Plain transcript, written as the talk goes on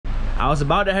I was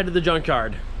about to head to the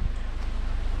junkyard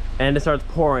and it starts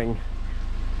pouring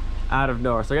out of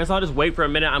nowhere. So I guess I'll just wait for a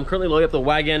minute. I'm currently loading up the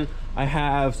wagon. I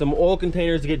have some oil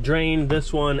containers to get drained,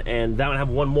 this one and that one. I have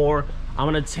one more. I'm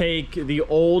gonna take the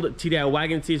old TDI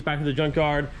wagon seats back to the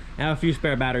junkyard and have a few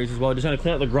spare batteries as well. Just trying to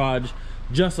clean out the garage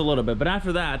just a little bit. But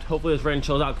after that, hopefully this rain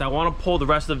chills out, because I want to pull the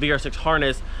rest of the Vr6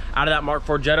 harness out of that Mark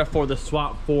IV Jetta for the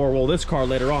swap for, well, this car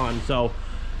later on. So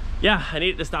yeah, I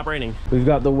need it to stop raining. We've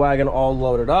got the wagon all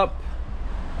loaded up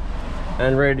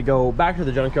and ready to go back to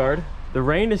the junkyard. The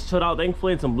rain is chilled out,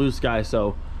 thankfully, and some blue sky,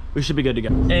 so we should be good to go.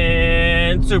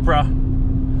 And Supra.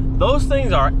 Those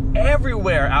things are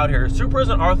everywhere out here. Supras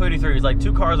and R33s, like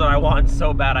two cars that I want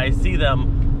so bad. I see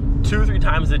them 2-3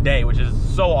 times a day, which is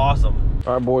so awesome.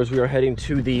 All right, boys, we are heading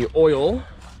to the oil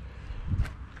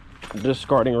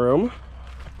discarding room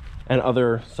and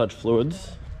other such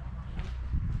fluids.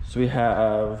 So we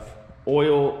have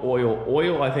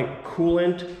oil, I think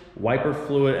coolant, wiper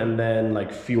fluid, and then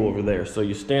like fuel over there. So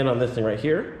you stand on this thing right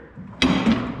here,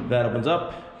 that opens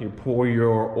up, you pour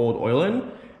your old oil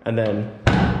in, and then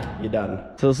you're done.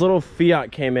 So this little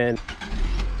Fiat came in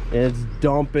and it's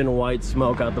dumping white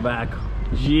smoke out the back.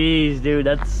 Jeez, dude,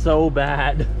 that's so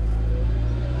bad.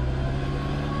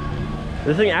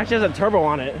 This thing actually has a turbo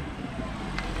on it.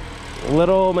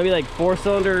 Little, maybe like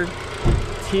 4-cylinder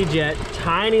T-Jet,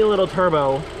 tiny little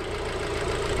turbo.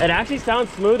 It actually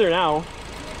sounds smoother now,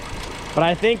 but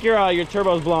I think your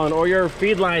turbo's blown or your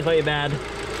feed line's might be bad.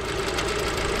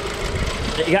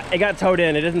 It got towed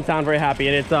in. It doesn't sound very happy,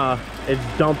 and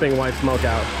it's dumping white smoke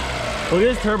out. Look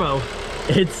at this turbo.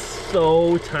 It's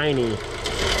so tiny,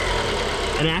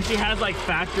 and it actually has like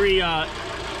factory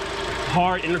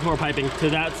hard intercooler piping to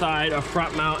that side, a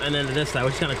front mount, and then to this side,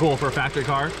 which is kind of cool for a factory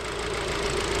car.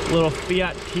 Little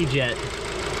Fiat T-Jet,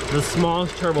 the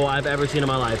smallest turbo I've ever seen in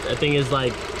my life. That thing is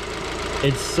like,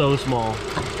 it's so small.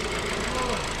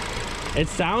 It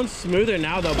sounds smoother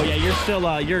now though, but yeah, you're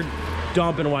still you're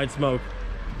dumping white smoke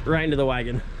right into the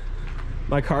wagon.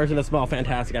 My car's gonna smell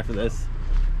fantastic after this.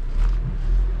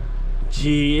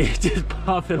 Gee, just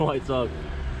puffing white smoke.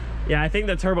 Yeah, I think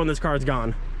the turbo in this car is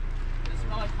gone. Does it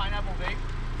smell like pineapple vape?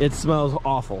 It smells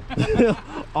awful.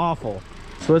 Awful.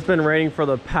 So it's been raining for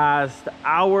the past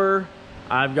hour.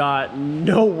 I've got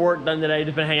no work done today.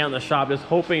 Just been hanging out in the shop, just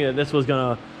hoping that this was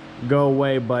gonna go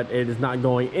away, but it is not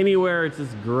going anywhere. It's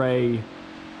just gray.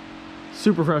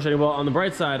 Super frustrating. Well, on the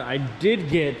bright side, I did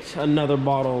get another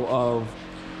bottle of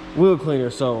wheel cleaner,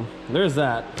 so there's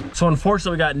that. So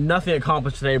unfortunately, we got nothing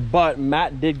accomplished today, but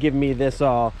Matt did give me this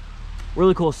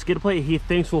really cool skid plate he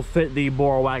thinks will fit the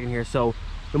Bora wagon here, so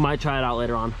we might try it out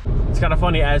later on. It's kind of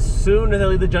funny, as soon as I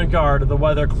leave the junkyard, the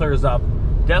weather clears up.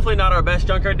 Definitely not our best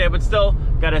junkyard day, but still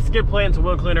got a skid plate and some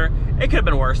wheel cleaner. It could have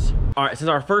been worse. All right, since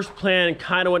our first plan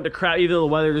kind of went to crap, even though the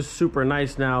weather is super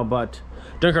nice now, but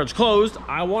junkyard's closed,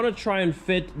 I want to try and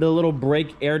fit the little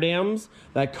brake air dams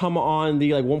that come on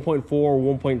the like 1.4,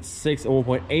 1.6, and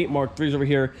 1.8 Mark IIIs over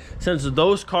here. Since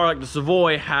those cars like the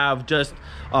Savoy have just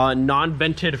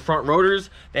non-vented front rotors,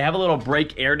 they have a little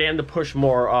brake air dam to push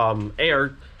more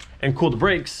air and cool the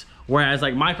brakes, whereas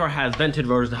like my car has vented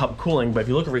rotors to help cooling. But if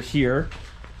you look over here,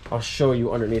 I'll show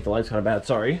you underneath. The light's kind of bad,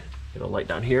 sorry. Get a light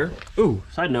down here. Ooh,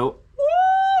 side note,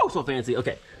 woo, so fancy.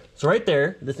 Okay, so right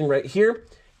there, this thing right here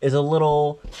is a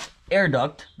little air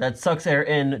duct that sucks air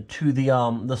in to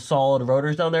the solid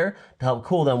rotors down there to help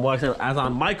cool them. Well, as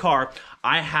on my car,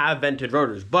 I have vented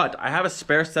rotors, but I have a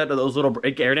spare set of those little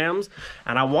brake air dams,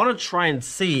 and I want to try and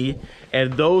see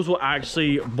if those will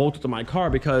actually bolt to my car,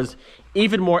 because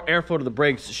even more airflow to the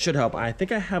brakes should help. I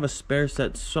think I have a spare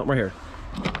set somewhere right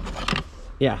here.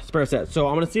 Yeah, spare set. So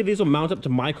I'm gonna see if these will mount up to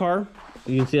my car.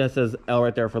 You can see that says L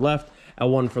right there for left,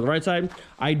 L1 for the right side.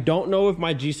 I don't know if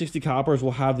my G60 calipers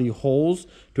will have the holes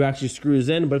to actually screw these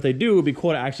in, but if they do, it'd be cool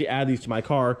to actually add these to my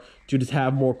car to just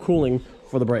have more cooling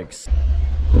for the brakes.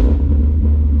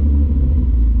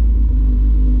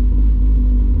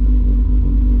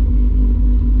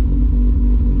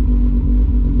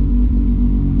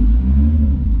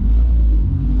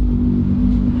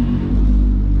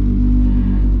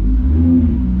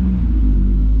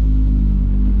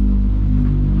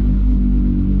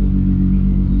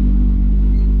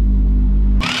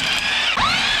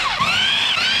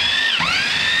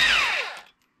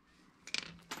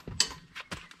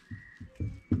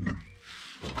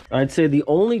 I'd say the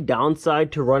only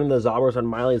downside to running the Zobers on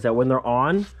Miley is that when they're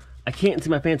on, I can't see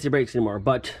my fancy brakes anymore,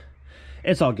 but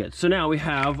it's all good. So now we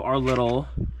have our little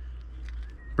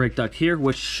brake duct here,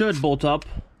 which should bolt up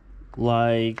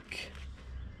like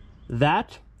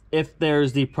that if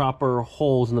there's the proper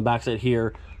holes in the backside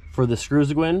here for the screws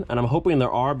to go in, and I'm hoping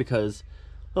there are, because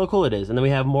look how cool it is. And then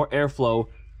we have more airflow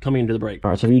coming into the brake.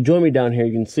 All right, so if you join me down here,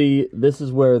 you can see this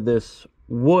is where this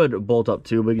would bolt up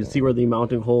to, but you can see where the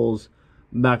mounting holes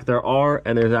back there are,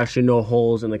 and there's actually no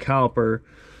holes in the caliper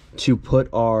to put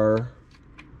our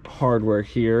hardware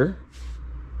here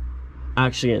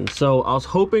actually in. So I was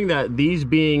hoping that these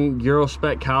being Euro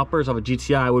spec calipers of a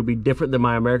GTI would be different than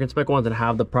my American spec ones and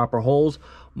have the proper holes,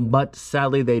 but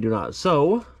sadly they do not.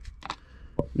 So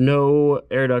no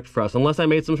air duct for us, unless I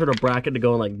made some sort of bracket to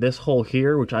go in like this hole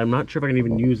here, which I'm not sure if I can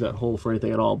even use that hole for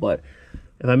anything at all. But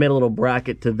if I made a little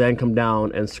bracket to then come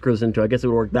down and screw this into, I guess it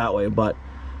would work that way. But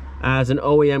as an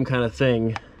OEM kind of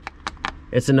thing,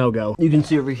 it's a no-go. You can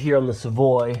see over here on the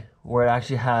Savoy where it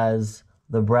actually has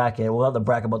the bracket, well not the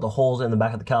bracket, but the holes in the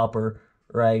back of the caliper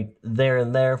right there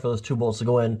and there for those 2 bolts to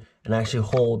go in and actually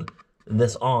hold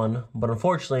this on. But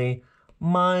unfortunately,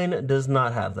 mine does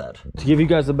not have that. To give you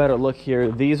guys a better look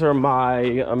here, these are my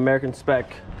American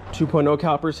spec 2.0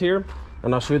 calipers here,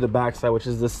 and I'll show you the backside, which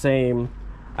is the same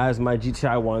as my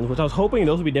GTI ones, which I was hoping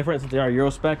those would be different since they are Euro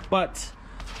spec, but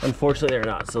unfortunately they're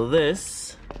not. So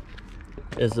this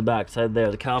is the backside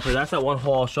there, the caliper. That's that one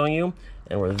hole I was showing you,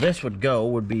 and where this would go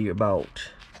would be about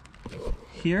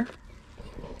here.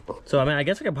 So I mean, I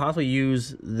guess I could possibly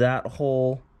use that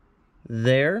hole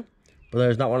there, but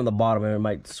there's not one on the bottom, and it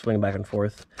might swing back and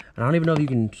forth. And I don't even know if you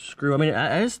can screw, I mean,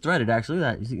 it is threaded actually,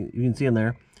 that you can see in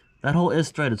there. That hole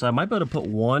is threaded, so I might be able to put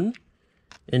one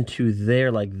into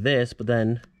there like this, but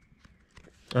then,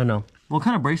 I don't know. Well, it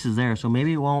kind of braces there, so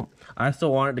maybe it won't. I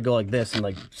still want it to go like this and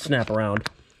like snap around.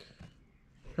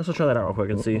 Let's try that out real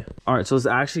quick and see. All right, so this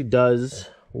actually does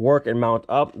work and mount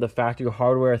up. The factory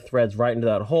hardware threads right into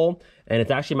that hole, and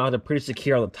it's actually mounted pretty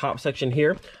secure on the top section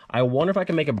here. I wonder if I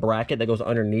can make a bracket that goes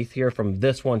underneath here from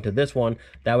this one to this one.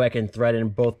 That way I can thread in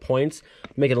both points,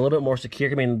 make it a little bit more secure.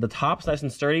 I mean, the top's nice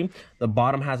and sturdy, the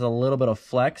bottom has a little bit of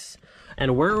flex,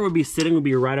 and where it would be sitting would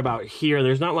be right about here.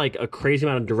 There's not like a crazy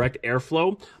amount of direct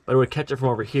airflow, but it would catch it from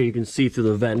over here. You can see through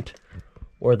the vent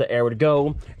where the air would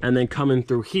go, and then come in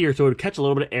through here, so it would catch a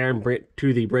little bit of air and bring it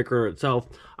to the brake rotor itself.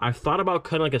 I've thought about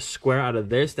cutting like a square out of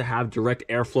this to have direct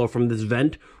airflow from this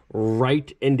vent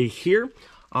right into here.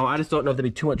 I just don't know if there'd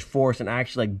be too much force and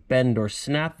actually like bend or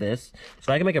snap this.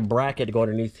 So I can make a bracket to go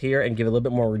underneath here and give a little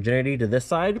bit more rigidity to this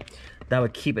side. That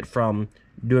would keep it from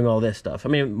doing all this stuff. I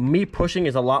mean, me pushing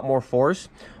is a lot more force,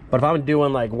 but if I'm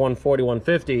doing like 140,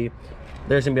 150,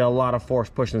 there's gonna be a lot of force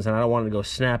pushing this, and I don't want it to go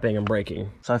snapping and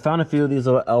breaking. So I found a few of these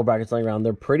little L brackets laying around.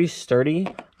 They're pretty sturdy.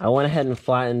 I went ahead and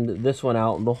flattened this one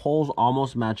out. The holes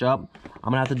almost match up.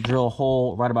 I'm gonna have to drill a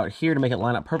hole right about here to make it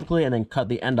line up perfectly and then cut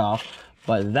the end off.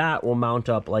 But that will mount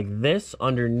up like this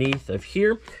underneath of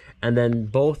here, and then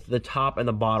both the top and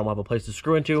the bottom will have a place to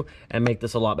screw into and make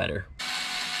this a lot better.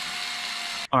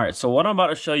 All right, so what I'm about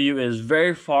to show you is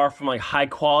very far from like high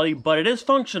quality, but it is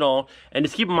functional. And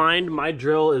just keep in mind, my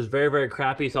drill is very, very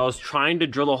crappy. So I was trying to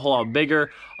drill a hole out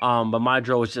bigger, but my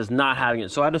drill was just not having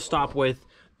it. So I had to stop with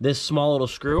this small little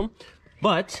screw.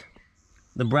 But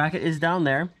the bracket is down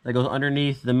there that goes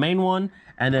underneath the main one.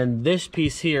 And then this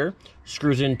piece here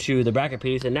screws into the bracket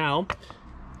piece. And now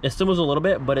it still moves a little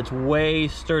bit, but it's way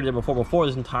sturdier than before. Before,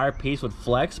 this entire piece would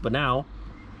flex, but now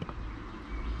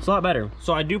it's a lot better.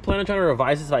 So I do plan on trying to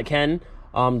revise this if I can,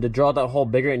 to draw out that hole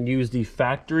bigger and use the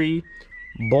factory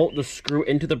bolt to screw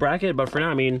into the bracket. But for now,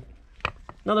 I mean,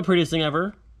 not the prettiest thing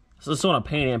ever. So I still want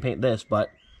to paint this, but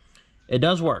it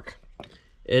does work.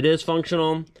 It is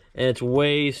functional, and it's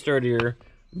way sturdier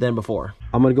than before.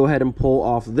 I'm gonna go ahead and pull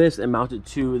off this and mount it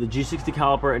to the G60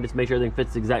 caliper and just make sure everything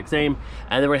fits the exact same.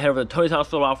 And then we're gonna head over to Tony's house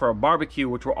for a while for a barbecue,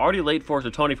 which we're already late for. So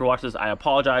Tony, if you're watching this, I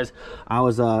apologize. I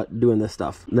was doing this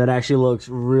stuff. That actually looks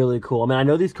really cool. I mean, I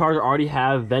know these cars already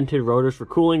have vented rotors for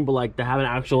cooling, but like to have an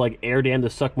actual like air dam to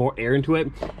suck more air into it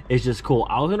is just cool.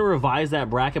 I was gonna revise that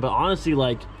bracket, but honestly,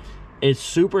 like, it's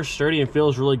super sturdy and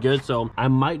feels really good. So I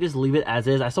might just leave it as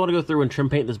is. I still wanna go through and trim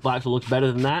paint this black so it looks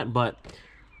better than that, but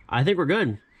I think we're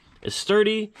good. It's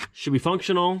sturdy, should be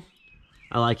functional.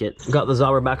 I like it. Got the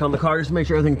Zobber back on the car just to make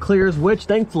sure everything clears, which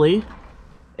thankfully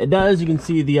it does. You can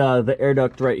see the air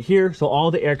duct right here. So all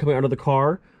the air coming out of the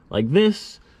car like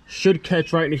this should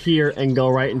catch right into here and go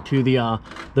right into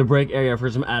the brake area for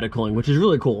some added cooling, which is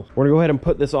really cool. We're gonna go ahead and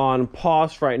put this on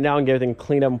pause right now and get everything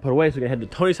cleaned up and put away. So we're gonna head to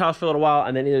Tony's house for a little while,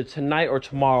 and then either tonight or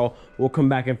tomorrow we'll come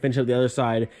back and finish up the other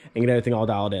side and get everything all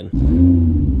dialed in.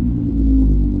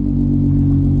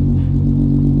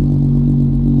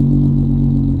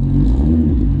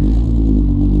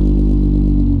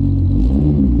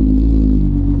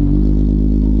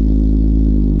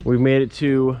 We've made it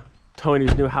to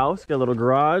Tony's new house. Got a little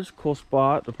garage, cool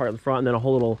spot to park in the front, and then a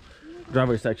whole little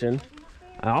driveway section.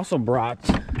 I also brought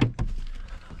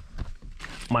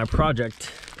my project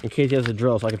in case he has a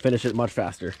drill so I can finish it much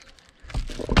faster.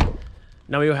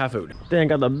 Now we go have food. Then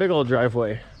got the big old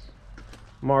driveway.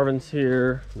 Marvin's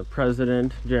here, the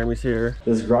president, Jeremy's here.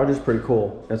 This garage is pretty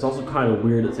cool. It's also kind of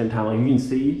weird at the same time. Like you can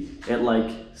see it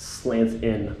like slants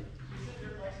in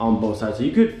on both sides. So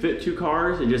you could fit 2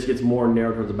 cars, it just gets more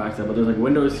narrow towards the back side. But there's like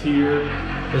windows here.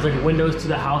 There's like windows to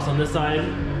the house on this side.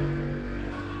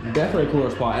 Definitely a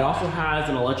cooler spot. It also has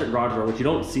an electric garage door, which you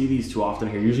don't see these too often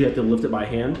here. Usually you have to lift it by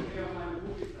hand.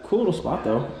 Cool little spot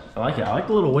though. I like it. I like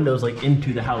the little windows like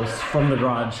into the house from the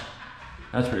garage.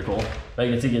 That's pretty cool. But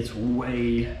you can see it gets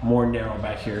way more narrow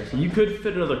back here. So you could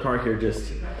fit another car here,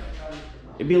 just,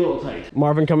 it'd be a little tight.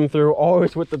 Marvin coming through,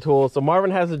 always with the tools. So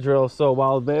Marvin has a drill, so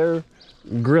while they're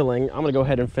grilling, I'm gonna go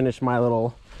ahead and finish my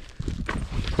little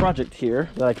project here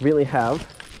that I conveniently have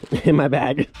in my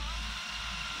bag.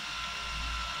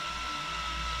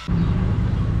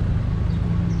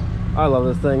 I love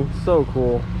this thing, so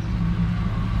cool.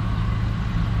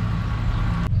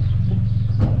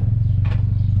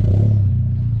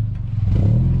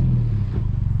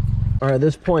 All right, at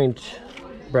this point,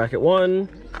 bracket 1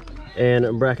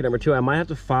 and bracket number 2, I might have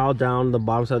to file down the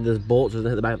bottom side of this bolt so it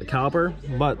doesn't hit the back of the caliper,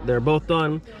 but they're both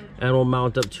done and will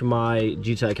mount up to my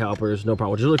Jetta calipers, no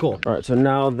problem, which is really cool. All right, so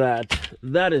now that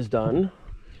that is done,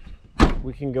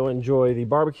 we can go enjoy the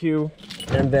barbecue,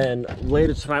 and then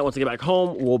later tonight, once I get back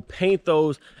home, we'll paint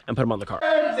those and put them on the car.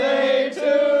 Birthday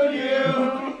to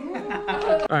you!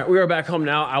 All right, we are back home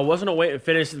now. I was gonna wait and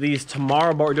finish these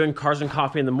tomorrow, but we're doing cars and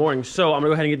coffee in the morning. So I'm gonna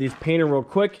go ahead and get these painted real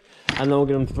quick, and then we'll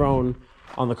get them thrown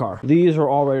on the car. These are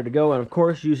all ready to go, and of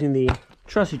course, using the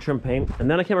trusty trim paint. And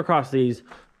then I came across these,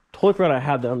 totally forgot I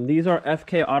had them. These are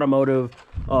FK Automotive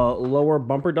lower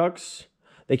bumper ducts.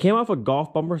 They came off a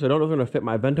golf bumper, so I don't know if they're gonna fit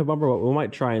my Vento bumper, but we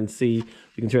might try and see. You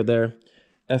can see it there,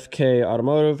 FK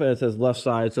Automotive, and it says left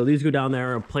side. So these go down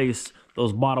there and replace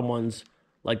those bottom ones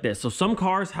like this. So some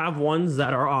cars have ones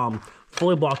that are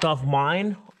fully blocked off.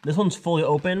 Mine, this one's fully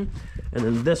open, and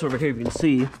then this over here you can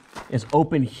see is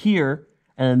open here,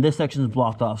 and then this section is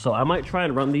blocked off. So I might try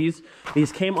and run these.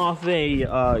 These came off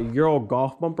a Euro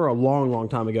golf bumper a long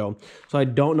time ago, so I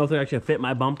don't know if they actually fit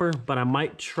my bumper, but I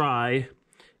might try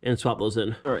and swap those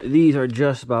in. All right, these are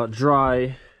just about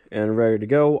dry and ready to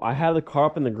go. I have the car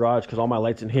up in the garage because all my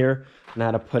lights in here, and I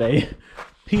had to put a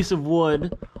piece of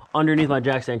wood underneath my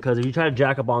jack stand, because if you try to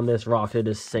jack up on this rock, it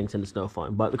just sinks and it's no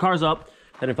fun. But the car's up,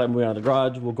 heading flight moving out of the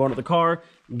garage. We'll go into the car,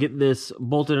 get this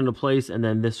bolted into place, and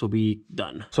then this will be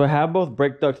done. So I have both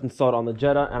brake ducts installed on the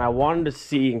Jetta, and I wanted to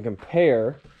see and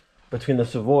compare between the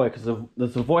Savoy, because the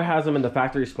Savoy has them in the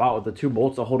factory spot with the 2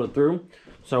 bolts to hold it through.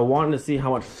 So I wanted to see how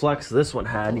much flex this one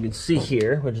had. You can see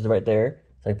here, which is right there.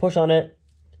 So I push on it,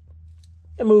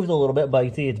 it moves a little bit, but you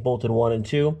can see it's bolted 1 and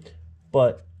 2,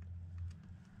 but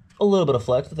a little bit of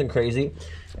flex, nothing crazy.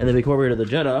 And then we come over here to the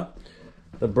Jetta.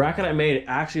 The bracket I made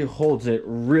actually holds it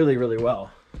really well.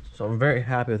 So I'm very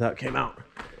happy with how it came out.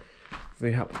 Let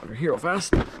me hop under here real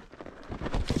fast.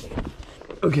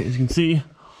 Okay, as you can see,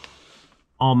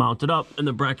 all mounted up, and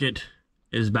the bracket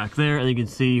is back there. And you can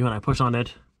see when I push on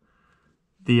it,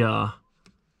 the amount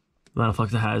of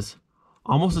flex it has.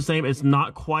 Almost the same. It's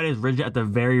not quite as rigid at the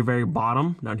very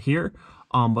bottom down here,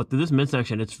 but through this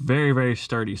midsection, it's very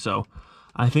sturdy. So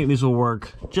I think these will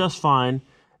work just fine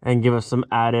and give us some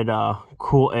added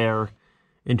cool air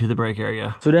into the brake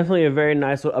area. So definitely a very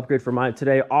nice little upgrade for mine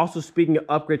today. Also, speaking of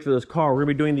upgrades for this car, we're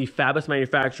gonna be doing the Fabulous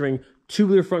Manufacturing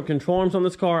tubular front control arms on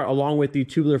this car, along with the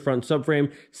tubular front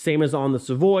subframe, same as on the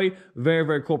Savoy.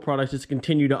 Very cool products. Just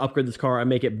continue to upgrade this car and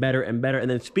make it better and better. And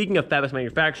then speaking of Fabulous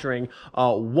Manufacturing,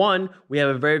 we have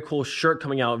a very cool shirt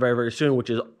coming out very soon, which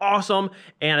is awesome.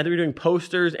 And I think we're doing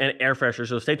posters and air fresheners,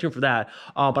 so stay tuned for that.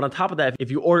 But on top of that, if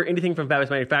you order anything from Fabulous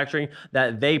Manufacturing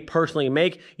that they personally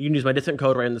make, you can use my discount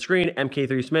code right on the screen,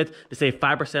 MK3 Smith, to save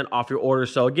 5% off your order.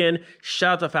 So again,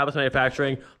 shout out to Fabulous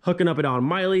Manufacturing, hooking up it on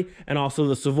Miley and also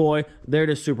the Savoy. They're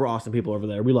just super awesome people over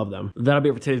there. We love them. That'll be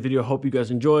it for today's video. Hope you guys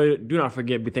enjoyed. Do not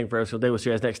forget, be thankful for every single day. We'll see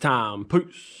you guys next time.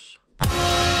 Peace.